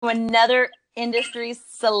Another Industry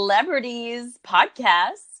Celebrities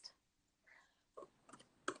podcast.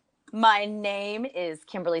 My name is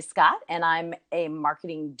Kimberly Scott, and I'm a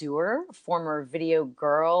marketing doer, former video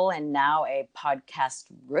girl, and now a podcast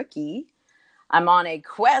rookie. I'm on a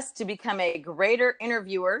quest to become a greater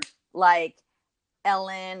interviewer like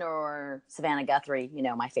Ellen or Savannah Guthrie,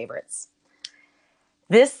 my favorites.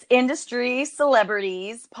 This Industry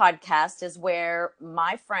Celebrities podcast is where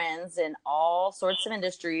my friends in all sorts of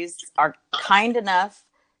industries are kind enough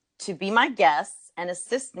to be my guests and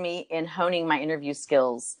assist me in honing my interview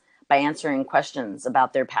skills by answering questions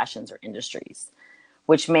about their passions or industries,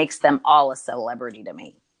 which makes them all a celebrity to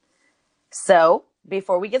me. So,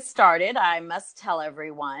 before we get started, I must tell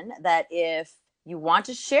everyone that if you want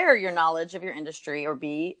to share your knowledge of your industry or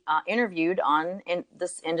be interviewed on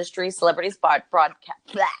this Industry Celebrities broadcast,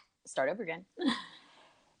 start over again.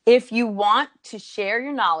 If you want to share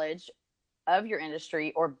your knowledge of your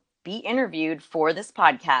industry or be interviewed for this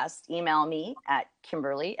podcast, email me at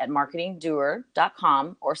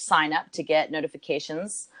kimberly@marketingdoer.com or sign up to get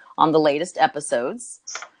notifications on the latest episodes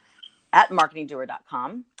at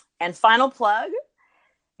marketingdoer.com. And final plug,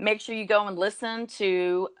 make sure you go and listen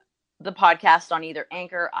to the podcast on either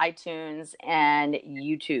Anchor, iTunes, and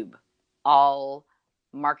YouTube, all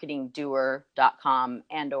marketingdoer.com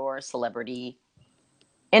and or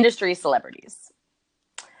Industry Celebrities.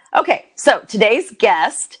 Okay, so today's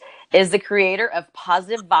guest is the creator of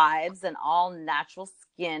Positive Vibes and All Natural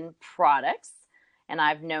Skin Products, and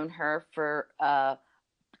I've known her for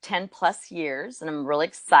 10 plus years, and I'm really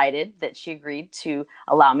excited that she agreed to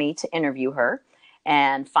allow me to interview her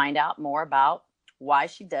and find out more about why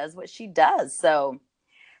she does what she does. So,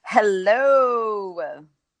 hello,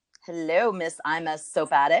 Miss I'm a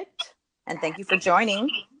Soap Addict, and thank you for joining.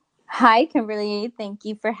 Hi, Kimberly. Thank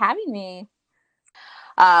you for having me.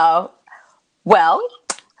 Well,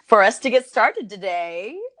 for us to get started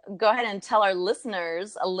today, go ahead and tell our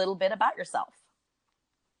listeners a little bit about yourself.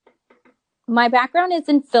 My background is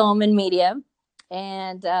in film and media,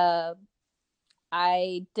 and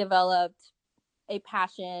I developed a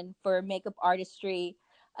passion for makeup artistry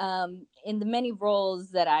in the many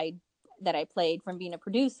roles that I played, from being a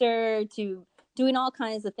producer to doing all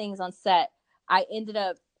kinds of things on set. I ended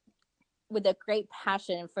up with a great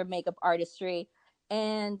passion for makeup artistry,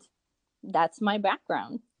 and that's my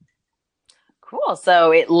background. Cool.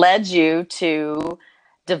 So it led you to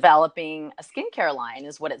developing a skincare line,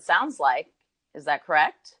 is what it sounds like. Is that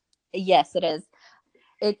correct? Yes, it is.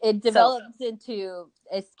 It develops into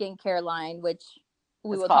a skincare line, which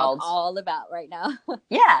we will talk all about right now.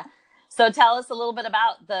 Yeah. So tell us a little bit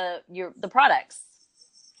about the products,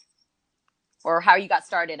 or how you got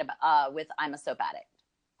started with I'm a Soap Addict.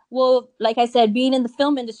 Well, like I said, being in the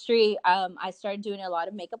film industry, I started doing a lot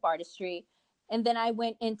of makeup artistry. And then I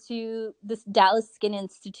went into this Dallas Skin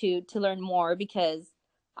Institute to learn more because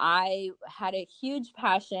I had a huge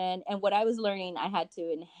passion. And what I was learning, I had to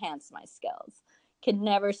enhance my skills. Could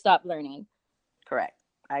never stop learning. Correct.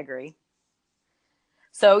 I agree.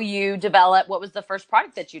 So you developed, what was the first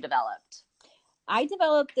product that you developed? I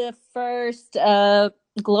developed the first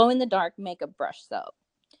glow-in-the-dark makeup brush soap.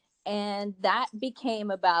 And that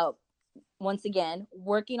became about, once again,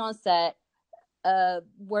 working on set,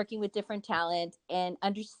 working with different talent, and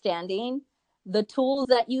understanding the tools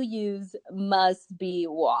that you use must be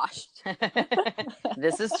washed.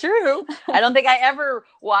 This is true. I don't think I ever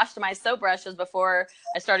washed my soap brushes before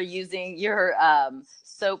I started using your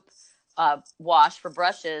soap wash for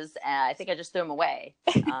brushes, and I think I just threw them away.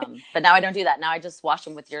 But now I don't do that. Now I just wash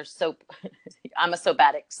them with your soap. I'm a Soap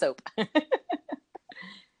Addict soap.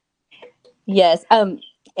 Yes. And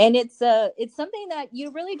it's something that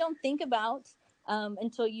you really don't think about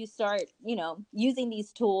until you start, using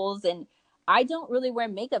these tools. And I don't really wear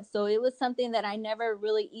makeup, so it was something that I never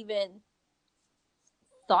really even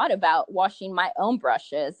thought about washing my own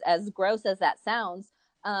brushes, as gross as that sounds,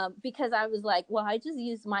 because I was like, well, I just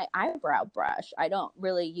use my eyebrow brush. I don't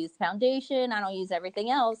really use foundation. I don't use everything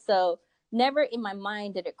else. So never in my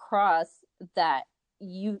mind did it cross that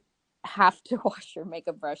you have to wash your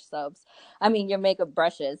makeup your makeup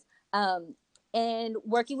brushes. And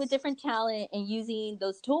working with different talent and using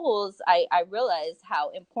those tools, I realized how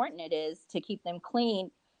important it is to keep them clean.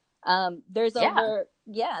 There's over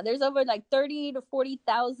like 30 to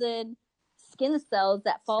 40,000 skin cells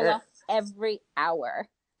that fall off every hour.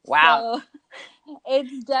 Wow. So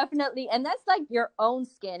It's definitely, and that's like your own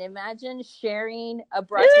skin. Imagine sharing a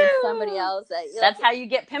brush with somebody Woo! else. That's how you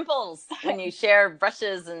get pimples, when you share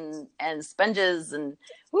brushes and sponges and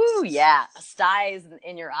woo, yeah, styes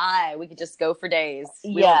in your eye. We could just go for days.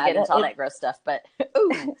 We won't Yeah, get into all that gross stuff, but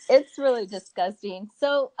ooh, it's really disgusting.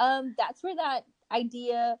 So that's where that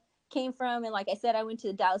idea came from. And like I said, I went to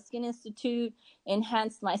the Dallas Skin Institute,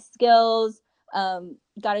 enhanced my skills,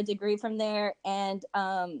 got a degree from there, and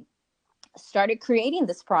started creating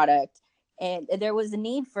this product. And there was a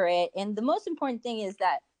need for it. And the most important thing is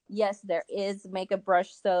that yes, there is makeup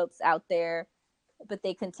brush soaps out there, but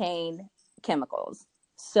they contain chemicals.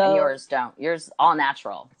 and So yours don't. Yours all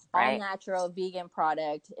natural, all right? natural vegan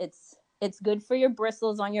product. It's good for your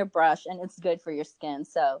bristles on your brush, and it's good for your skin.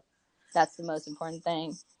 So that's the most important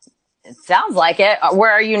thing. It sounds like it.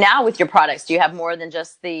 Where are you now with your products? Do you have more than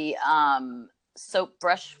just the soap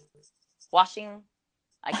brush washing?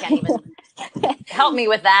 I can't even help me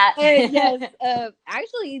with that. Yes,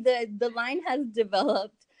 actually, the line has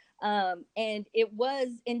developed, and it was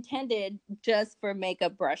intended just for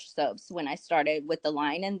makeup brush soaps when I started with the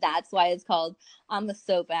line, and that's why it's called I'm a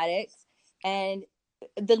Soap Addict. And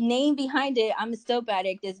the name behind it, I'm a Soap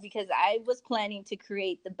Addict, is because I was planning to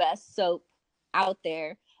create the best soap out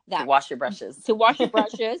there To that wash your brushes. to wash your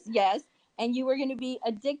brushes, yes, and you were going to be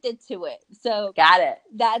addicted to it. So Got it.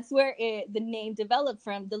 that's where the name developed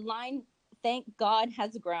from. The line, thank God,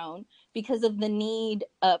 has grown because of the need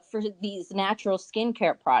for these natural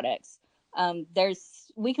skincare products.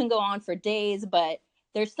 We can go on for days, but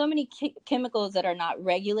there's so many chemicals that are not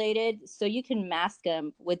regulated, so you can mask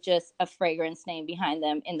them with just a fragrance name behind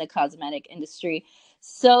them in the cosmetic industry.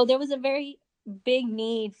 So there was a very big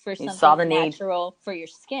need for You saw something the need. natural for your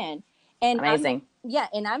skin. And Amazing.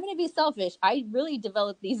 I'm going to be selfish. I really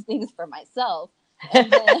developed these things for myself.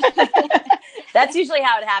 And then That's usually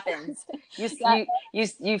how it happens. You, yeah,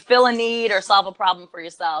 you fill a need or solve a problem for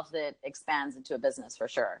yourself that expands into a business for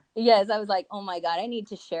sure. yes, I was like, oh my God, I need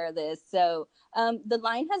to share this. So the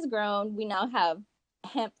line has grown. We now have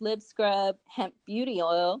hemp lip scrub, hemp beauty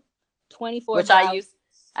oil, 24 Which I brows. use.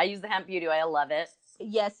 I use the hemp beauty oil. Love it.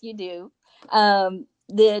 Yes, you do.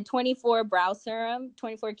 The 24 brow serum,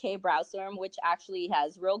 24K brow serum, which actually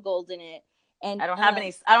has real gold in it. And I don't have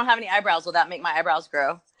any. I don't have any eyebrows. Will that make my eyebrows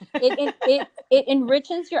grow? it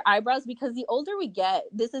enriches your eyebrows because the older we get,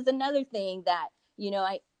 this is another thing that,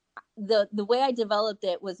 I the way I developed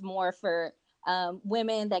it was more for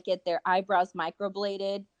women that get their eyebrows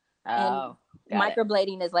microbladed. And Oh, got it.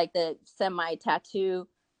 microblading is like the semi tattoo,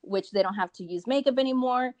 which they don't have to use makeup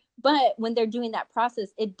anymore. But when they're doing that process,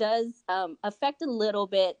 it does affect a little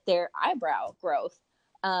bit their eyebrow growth.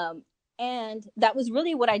 Um, and that was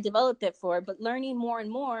really what I developed it for. But learning more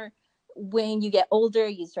and more, when you get older,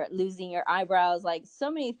 you start losing your eyebrows, like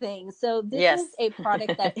so many things. So this Yes. is a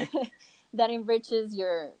product that that enriches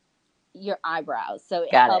your eyebrows, so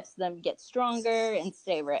it Got it. helps them get stronger and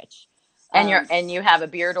stay rich. And you have a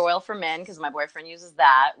beard oil for men because my boyfriend uses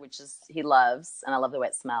that, which is he loves, and I love the way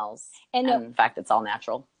it smells. And in fact, it's all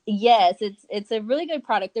natural. Yes, it's a really good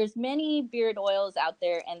product. There's many beard oils out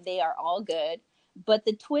there, and they are all good. But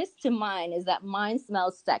the twist to mine is that mine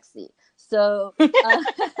smells sexy. So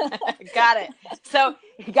got it. So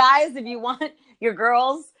guys, if you want your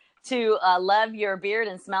girls to love your beard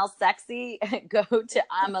and smell sexy, go to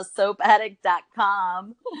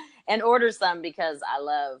imasoapaddict.com and order some because I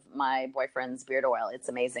love my boyfriend's beard oil. It's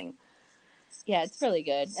amazing. Yeah, it's really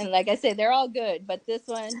good. And like I say, they're all good, but this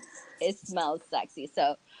one, it smells sexy.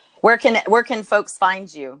 So where can folks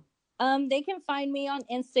find you? They can find me on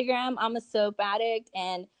Instagram. I'm a soap addict,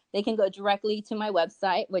 and they can go directly to my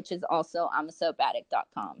website, which is also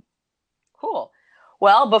imasoapaddict.com. Cool.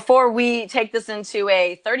 Well, before we take this into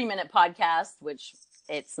a 30-minute podcast, which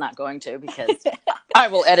it's not going to because I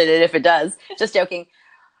will edit it if it does. Just joking.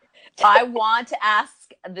 I want to ask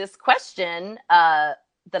this question that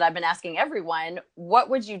I've been asking everyone. What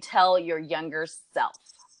would you tell your younger self?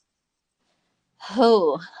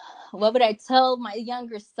 Oh, what would I tell my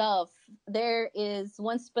younger self? There is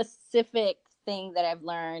one specific thing that I've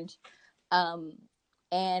learned.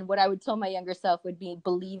 And what I would tell my younger self would be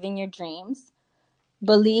believe in your dreams.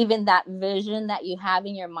 Believe in that vision that you have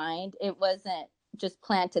in your mind. It wasn't just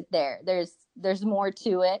planted there. There's more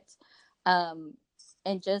to it.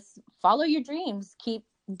 And just follow your dreams. Keep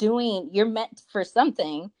doing. You're meant for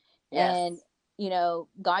something. Yes. And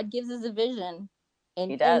God gives us a vision. And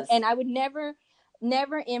He does. And I would never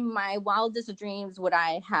in my wildest dreams would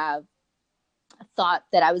I have thought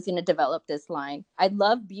that I was going to develop this line. I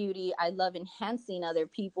love beauty. I love enhancing other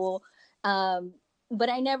people. But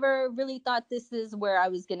I never really thought this is where I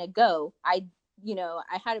was going to go. I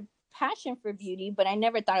had passion for beauty, but I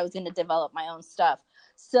never thought I was going to develop my own stuff.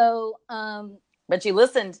 So, but you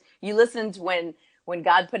listened when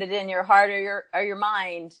God put it in your heart or your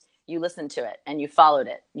mind, you listened to it and you followed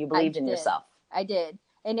it. You believed in yourself. I did.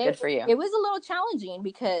 And good for you. It was a little challenging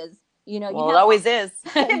because, you know, well, it always is.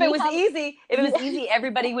 If it was easy,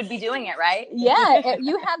 everybody would be doing it, right? Yeah.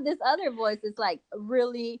 You have this other voice. It's like,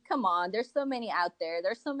 really, come on. There's so many out there.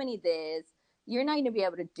 There's so many this. You're not going to be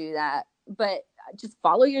able to do that. But just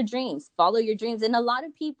follow your dreams. Follow your dreams. And a lot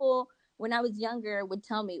of people, when I was younger, would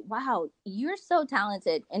tell me, wow, you're so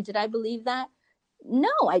talented. And did I believe that?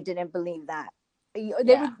 No, I didn't believe that.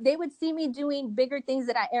 They would see me doing bigger things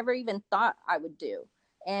that I ever even thought I would do.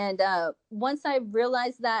 And once I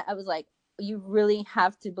realized that, I was like, you really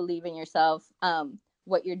have to believe in yourself,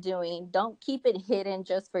 what you're doing. Don't keep it hidden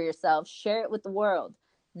just for yourself. Share it with the world.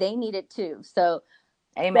 They need it too. So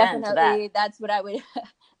amen to that. That's what I would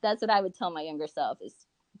that's what I would tell my younger self is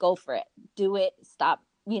go for it. Do it. Stop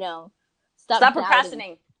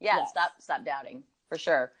procrastinating. Yeah, yes. Stop douding, for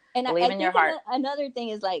sure. And believe in your heart. Another thing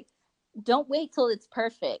is like, don't wait till it's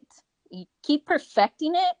perfect. You keep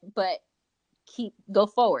perfecting it, but go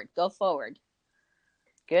forward.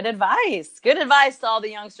 Good advice to all the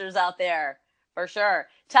youngsters out there, for sure.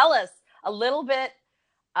 Tell us a little bit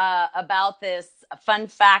about this fun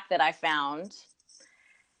fact that I found.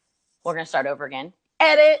 We're going to start over again.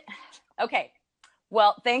 Edit. Okay.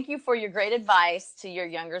 Well, thank you for your great advice to your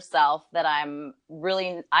younger self that I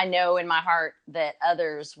know in my heart that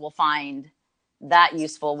others will find that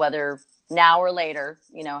useful, whether now or later.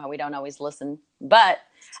 You know how we don't always listen, but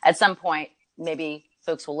at some point, maybe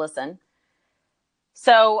folks will listen.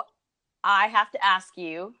 So I have to ask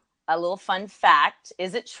you a little fun fact.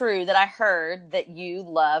 Is it true that I heard that you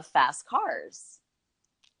love fast cars?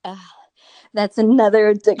 That's another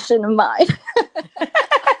addiction of mine.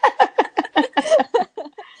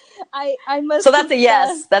 I must. So that's a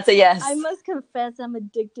yes. That's a yes. I must confess, I'm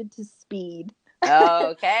addicted to speed.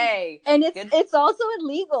 Okay. And it's also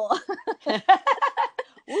illegal.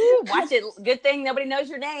 Ooh, watch it. Good thing nobody knows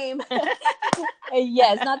your name.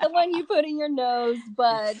 Yes, not the one you put in your nose,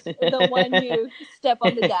 but the one you step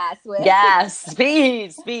on the gas with. Gas,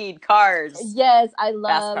 speed, cars. Yes, I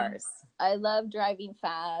love fast cars. I love driving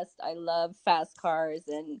fast. I love fast cars,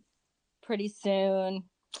 and pretty soon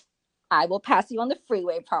I will pass you on the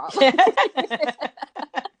freeway, probably.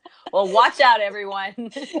 Well, watch out,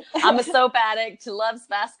 everyone. I'm a soap addict who loves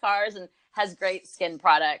fast cars and has great skin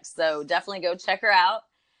products. So definitely go check her out.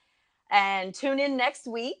 And tune in next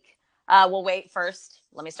week. We'll wait first.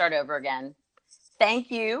 Let me start over again.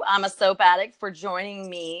 Thank you, I'm a soap addict, for joining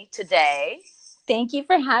me today. Thank you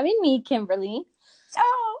for having me, Kimberly.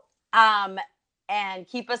 And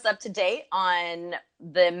keep us up to date on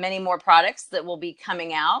the many more products that will be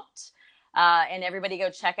coming out. And everybody go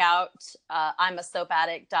check out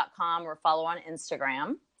imasoapaddict.com or follow on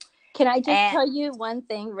Instagram. Can I just tell you one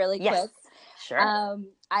thing really quick? Sure.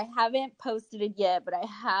 I haven't posted it yet, but I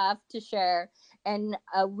have to share. And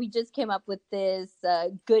we just came up with this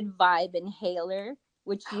Good Vibe inhaler,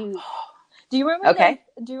 which do you remember? Okay.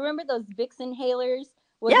 Do you remember those Vicks inhalers?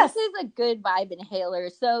 Well, yes. This is a Good Vibe inhaler.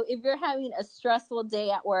 So if you're having a stressful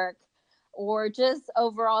day at work or just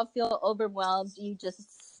overall feel overwhelmed, you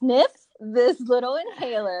just sniff this little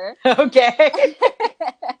inhaler. Okay.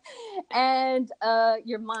 And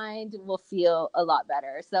your mind will feel a lot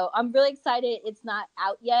better. So I'm really excited. It's not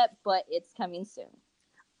out yet, but it's coming soon.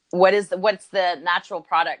 What's the natural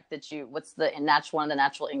product what's the one of the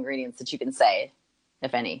natural ingredients that you can say,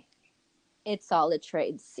 if any? It's all a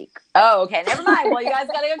trade secret. Oh, okay. Never mind. Well, you guys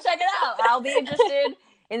got to go check it out. I'll be interested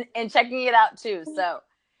in checking it out too. So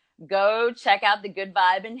go check out the Good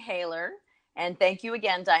Vibe inhaler. And thank you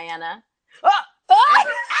again, Diana.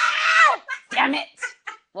 Damn it.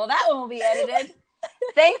 Well, that one will be edited.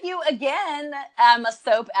 Thank you again. I'm a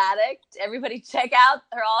soap addict. Everybody check out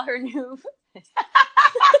all her new...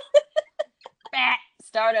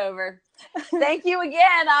 Start over. Thank you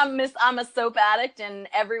again. I'm a soap addict, and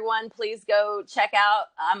everyone, please go check out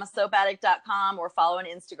imasoapaddict.com or follow on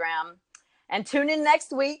Instagram, and tune in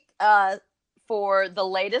next week for the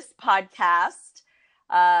latest podcast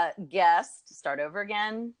guest. Start over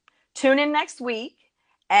again. Tune in next week,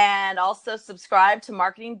 and also subscribe to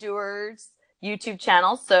Marketing Doers YouTube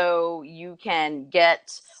channel so you can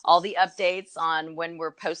get all the updates on when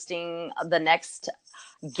we're posting the next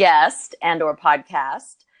guest and or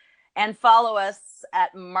podcast. And follow us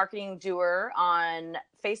at Marketing Doer on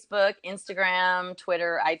Facebook, Instagram,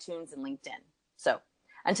 Twitter, iTunes, and LinkedIn. So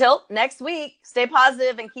until next week, stay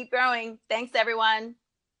positive and keep growing. Thanks, everyone.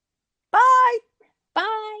 Bye.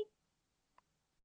 Bye.